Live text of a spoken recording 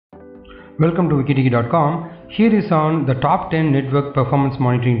Welcome to wikitiki.com. Here is on the top 10 network performance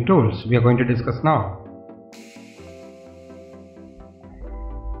monitoring tools we are going to discuss now.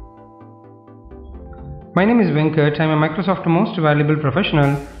 My name is Venkat. I am a Microsoft Most Valuable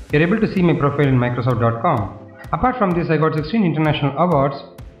Professional. You are able to see my profile in Microsoft.com. Apart from this, I got 16 international awards,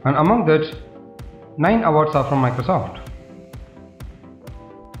 and among that 9 awards are from Microsoft.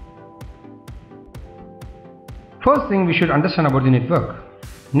 First thing we should understand about the network.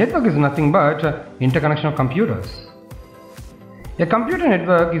 Network is nothing but interconnection of computers. A computer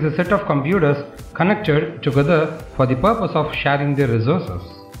network is a set of computers connected together for the purpose of sharing their resources.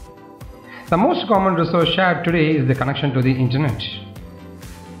 The most common resource shared today is the connection to the internet.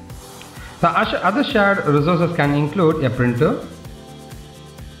 The other shared resources can include a printer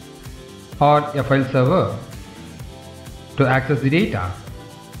or a file server to access the data.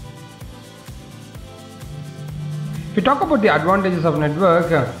 If we talk about the advantages of network,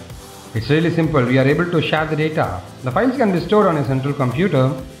 it's really simple. We are able to share the data. The files can be stored on a central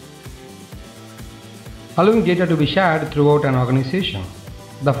computer, allowing data to be shared throughout an organization.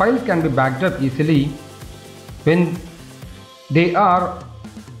 The files can be backed up easily when they are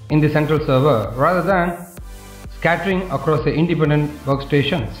in the central server rather than scattering across the independent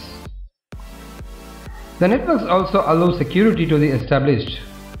workstations. The networks also allow security to the established,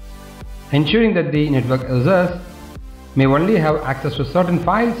 ensuring that the network users may only have access to certain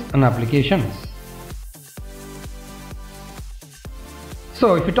files and applications.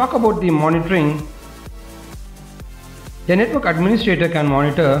 So if you talk about the monitoring, a network administrator can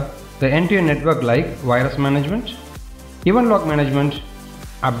monitor the entire network like virus management, event log management,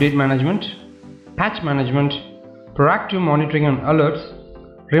 update management, patch management, proactive monitoring and alerts,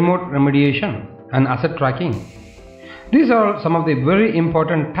 remote remediation, and asset tracking. These are some of the very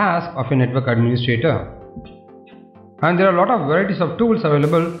important tasks of a network administrator. And there are a lot of varieties of tools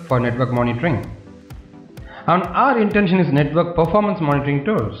available for network monitoring. And our intention is network performance monitoring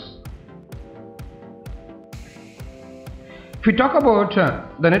tools. If we talk about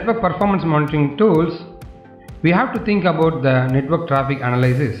the network performance monitoring tools, we have to think about the network traffic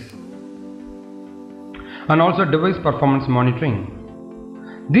analysis and also device performance monitoring.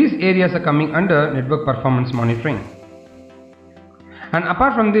 These areas are coming under network performance monitoring. And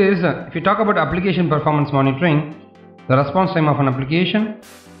apart from this, if we talk about application performance monitoring, the response time of an application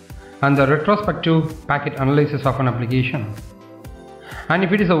and the retrospective packet analysis of an application. And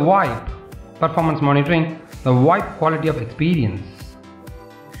if it is a VoIP performance monitoring, the VoIP quality of experience.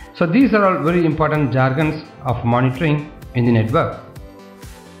 So these are all very important jargons of monitoring in the network.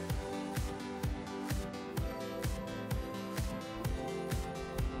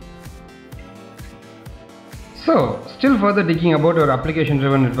 So still further digging about our application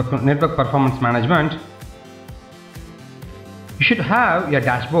driven network performance management, you should have a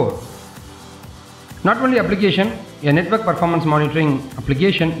dashboard. Not only application, a network performance monitoring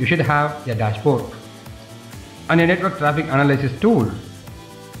application, you should have a dashboard and a network traffic analysis tool.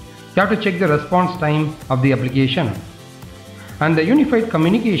 You have to check the response time of the application and the unified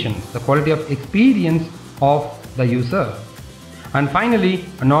communication, the quality of experience of the user, and finally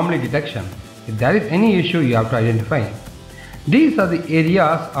anomaly detection. If there is any issue, you have to identify. These are the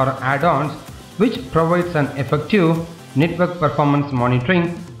areas or add-ons which provides an effective network performance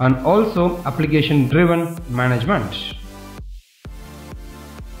monitoring and also application driven management.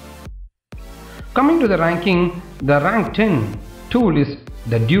 Coming to the ranking, the rank 10 tool is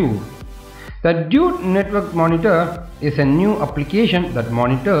the Dude. The Dude Network Monitor is a new application that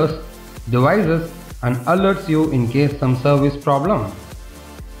monitors devices and alerts you in case some service problem.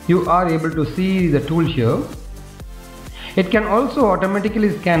 You are able to see the tool here. It can also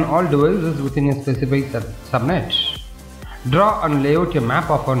automatically scan all devices within a specific subnet. Draw and layout a map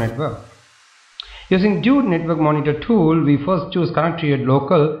of our network. Using Dude Network Monitor tool, we first choose connect to your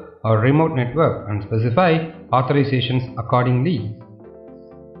local or remote network and specify authorizations accordingly.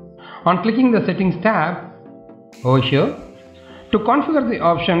 On clicking the settings tab over here, to configure the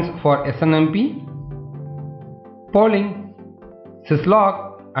options for SNMP, polling,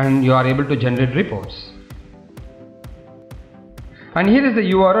 syslog, and you are able to generate reports. And here is the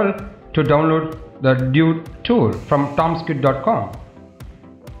URL to download the Dude tool from tomskit.com.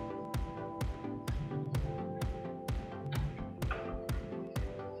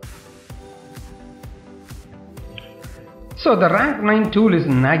 So the rank 9 tool is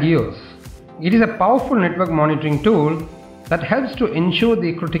Nagios. It is a powerful network monitoring tool that helps to ensure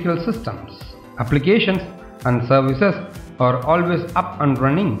the critical systems, applications and services are always up and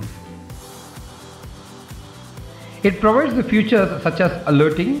running. It provides the features such as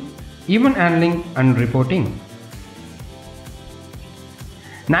alerting, event handling and reporting.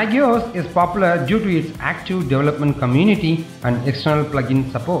 Nagios is popular due to its active development community and external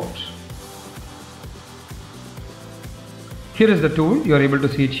plugin support. Here is the tool, you are able to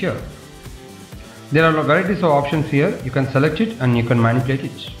see it here. There are varieties of options here, you can select it and you can manipulate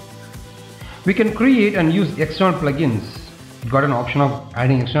it. We can create and use external plugins. You got an option of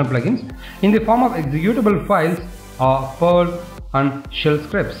adding external plugins in the form of executable files or Perl and shell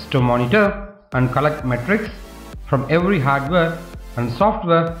scripts to monitor and collect metrics from every hardware and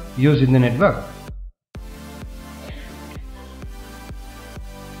software used in the network.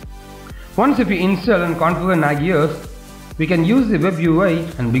 Once if we install and configure Nagios, we can use the web UI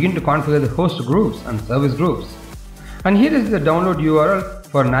and begin to configure the host groups and service groups. And here is the download URL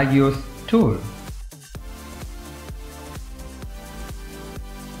for Nagios tool.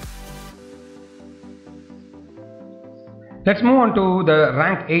 Let's move on to the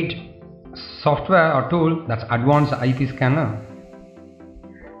rank 8 software or tool, that's Advanced IP Scanner.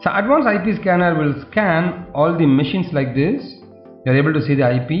 So Advanced IP Scanner will scan all the machines like this. You are able to see the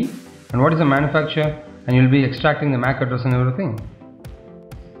IP and what is the manufacturer, and you will be extracting the MAC address and everything.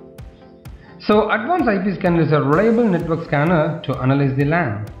 So Advanced IP Scanner is a reliable network scanner to analyze the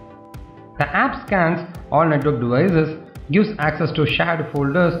LAN. The app scans all network devices, gives access to shared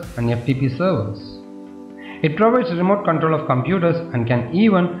folders and FTP servers. It provides remote control of computers and can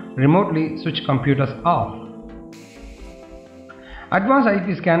even remotely switch computers off. Advanced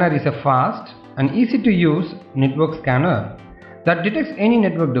IP Scanner is a fast and easy to use network scanner that detects any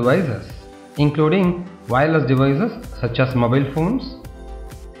network devices, including wireless devices such as mobile phones,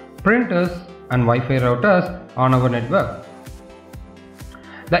 printers and Wi-Fi routers on our network.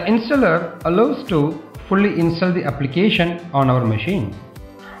 The installer allows to fully install the application on our machine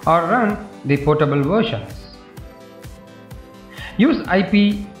or run the portable versions. Use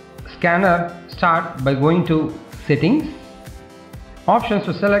IP Scanner start by going to Settings, Options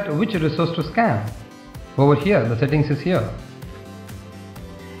to select which resource to scan. Over here, the settings is here.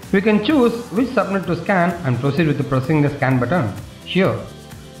 We can choose which subnet to scan and proceed with pressing the scan button here,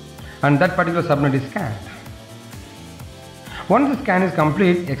 and that particular subnet is scanned. Once the scan is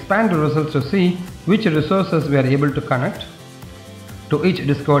complete, expand the results to see which resources we are able to connect to each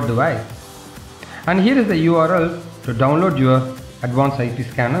discovered device. And here is the URL to download your Advanced IP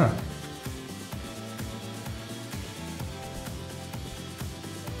Scanner.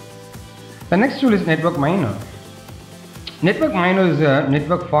 The next tool is networkminer. Networkminer is a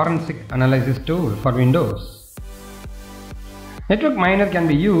network forensic analysis tool for Windows. Networkminer can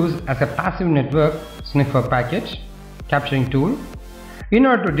be used as a passive network sniffer package capturing tool in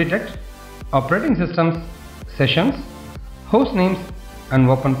order to detect operating systems, sessions, host names and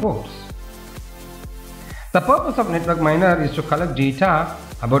open ports. The purpose of networkminer is to collect data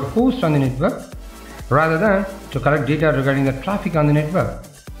about hosts on the network rather than to collect data regarding the traffic on the network.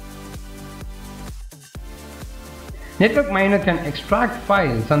 Networkminer can extract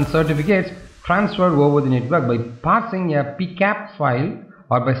files and certificates transferred over the network by parsing a PCAP file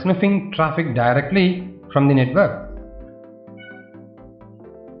or by sniffing traffic directly from the network.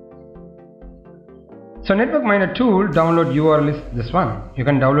 So networkminer tool download URL is this one. You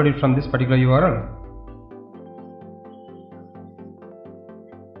can download it from this particular URL.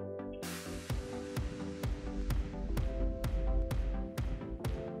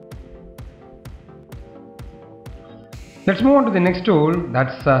 Let's move on to the next tool,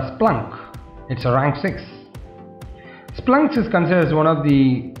 that's Splunk. It's a rank 6. Splunk is considered as one of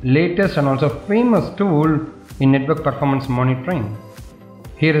the latest and also famous tool in network performance monitoring.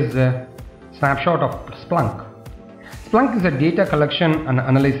 Here is a snapshot of Splunk. Splunk is a data collection and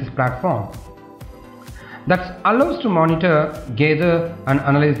analysis platform that allows to monitor, gather and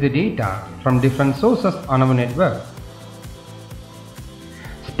analyze the data from different sources on our network.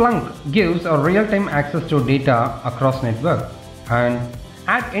 Splunk gives a real-time access to data across network and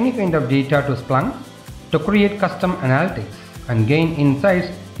add any kind of data to Splunk to create custom analytics and gain insights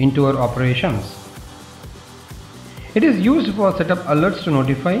into our operations. It is used for set up alerts to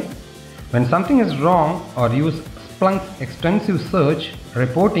notify when something is wrong or use Splunk's extensive search,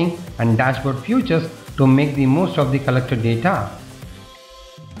 reporting and dashboard features to make the most of the collected data.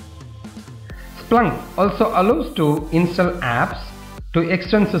 Splunk also allows to install apps to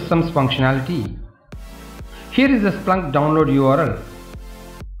extend systems functionality. Here is the Splunk download URL.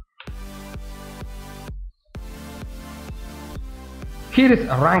 Here is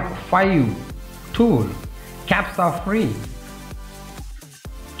a rank 5 tool, capsa free.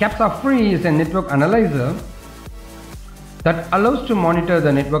 Capsa free is a network analyzer that allows to monitor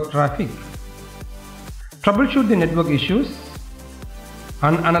the network traffic, troubleshoot the network issues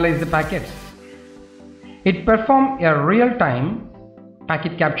and analyze the packets. It performs a real-time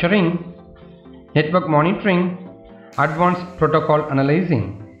packet capturing, network monitoring, advanced protocol analyzing,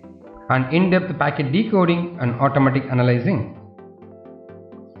 and in-depth packet decoding and automatic analyzing.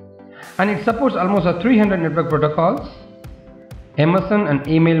 And it supports almost 300 network protocols, MSN and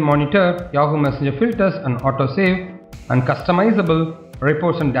email monitor, Yahoo Messenger filters and autosave, and customizable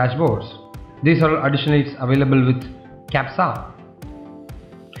reports and dashboards. These are additionally available with capsa.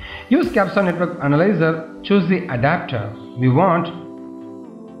 Use capsa network analyzer, choose the adapter we want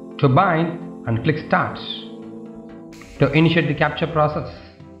to bind and click start to initiate the capture process.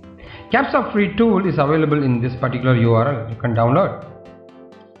 Capsa free tool is available in this particular URL. You can download.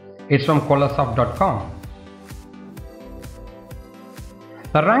 It's from colasoft.com.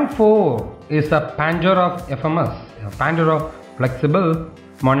 The rank 4 is a Pandora FMS, a Pandora flexible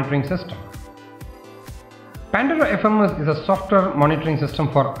monitoring system. Pandora FMS is a software monitoring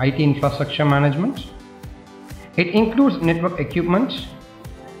system for IT infrastructure management. It includes network equipment,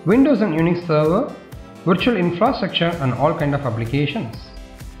 Windows and Unix server, virtual infrastructure and all kind of applications.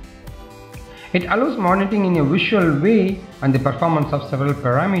 It allows monitoring in a visual way and the performance of several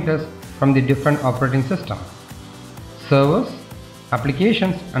parameters from the different operating systems, servers,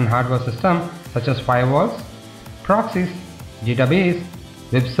 applications and hardware systems such as firewalls, proxies, database,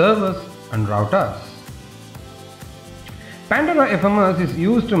 web servers and routers. Pandora FMS is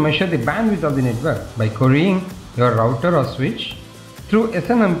used to measure the bandwidth of the network by querying your router or switch through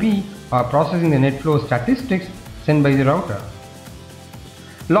SNMP or processing the net flow statistics sent by the router.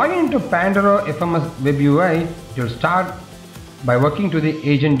 Login into Pandora FMS web UI, it will start by working to the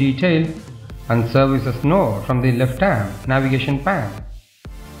agent detail and services node from the left hand navigation pane.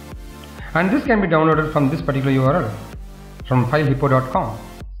 And this can be downloaded from this particular URL from filehippo.com.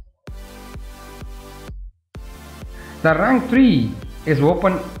 The rank 3 is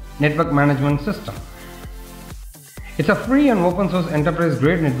Open Network Management System. It's a free and open source enterprise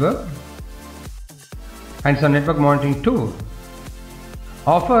grade network and it's a network monitoring tool.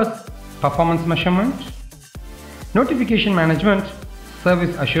 Offers performance measurement, notification management,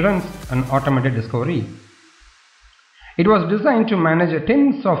 service assurance and automated discovery. It was designed to manage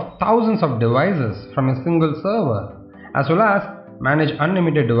tens of thousands of devices from a single server as well as manage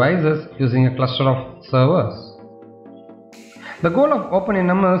unlimited devices using a cluster of servers. The goal of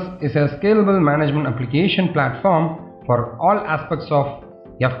opennms is a scalable management application platform for all aspects of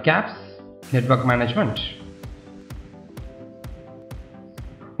FCAPS network management.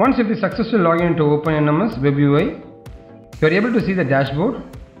 Once you successfully log into opennms web UI, you are able to see the dashboard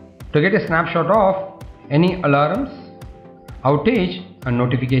to get a snapshot of any alarms, outage and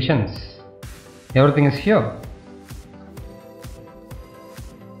notifications. Everything is here.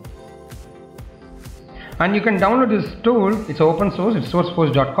 And you can download this tool. It's open source. It's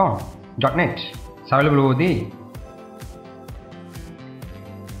sourceforge.com.net. It's available over there.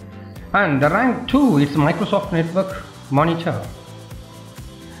 And the rank 2, it's Microsoft Network Monitor.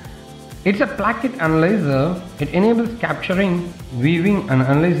 It's a packet analyzer. It enables capturing, viewing and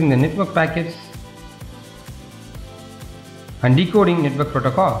analyzing the network packets and decoding network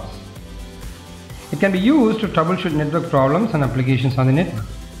protocols. It can be used to troubleshoot network problems and applications on the network.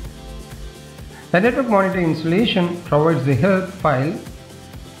 The network monitor installation provides the help file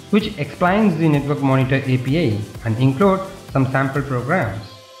which explains the network monitor API and includes some sample programs.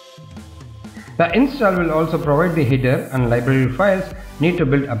 The install will also provide the header and library files needed to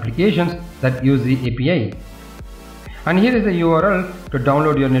build applications that use the API. And here is the URL to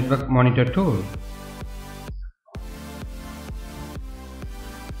download your network monitor tool.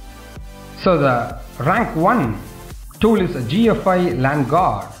 So the rank 1 tool is a GFI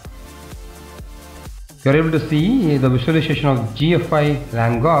languard. You are able to see the visualization of GFI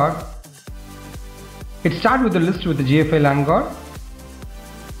languard. It starts with the list with the GFI languard.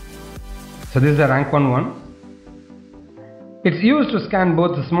 So this is the rank 1. It's used to scan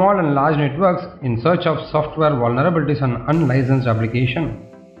both the small and large networks in search of software vulnerabilities and unlicensed application.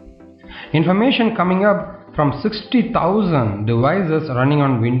 Information coming up from 60,000 devices running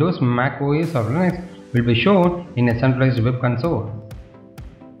on Windows, Mac OS or Linux will be shown in a centralized web console.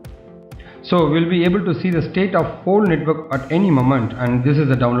 So we'll be able to see the state of whole network at any moment, and this is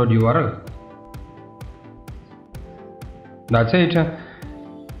the download URL. That's it.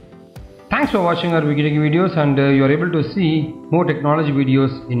 Thanks for watching our Wikitech videos, and you are able to see more technology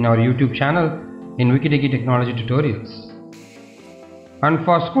videos in our YouTube channel in Wikitech Technology Tutorials. And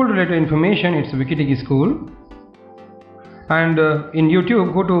for school related information, it's Wikitech School. And in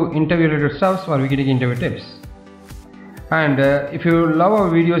YouTube, go to interview related stuff or Wikitech interview tips. And if you love our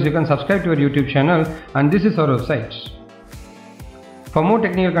videos, you can subscribe to our YouTube channel, and this is our website. For more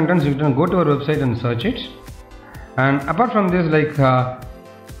technical contents, you can go to our website and search it. And apart from this, like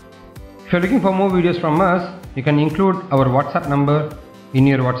if you're looking for more videos from us, you can include our WhatsApp number in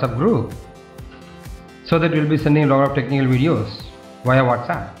your WhatsApp group, so that we'll be sending a lot of technical videos via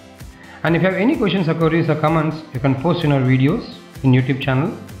WhatsApp. And if you have any questions or queries or comments, you can post in our videos in YouTube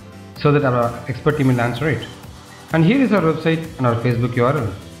channel, so that our expert team will answer it. And here is our website and our Facebook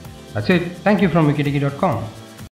URL. That's it. Thank you from wikitiki.com.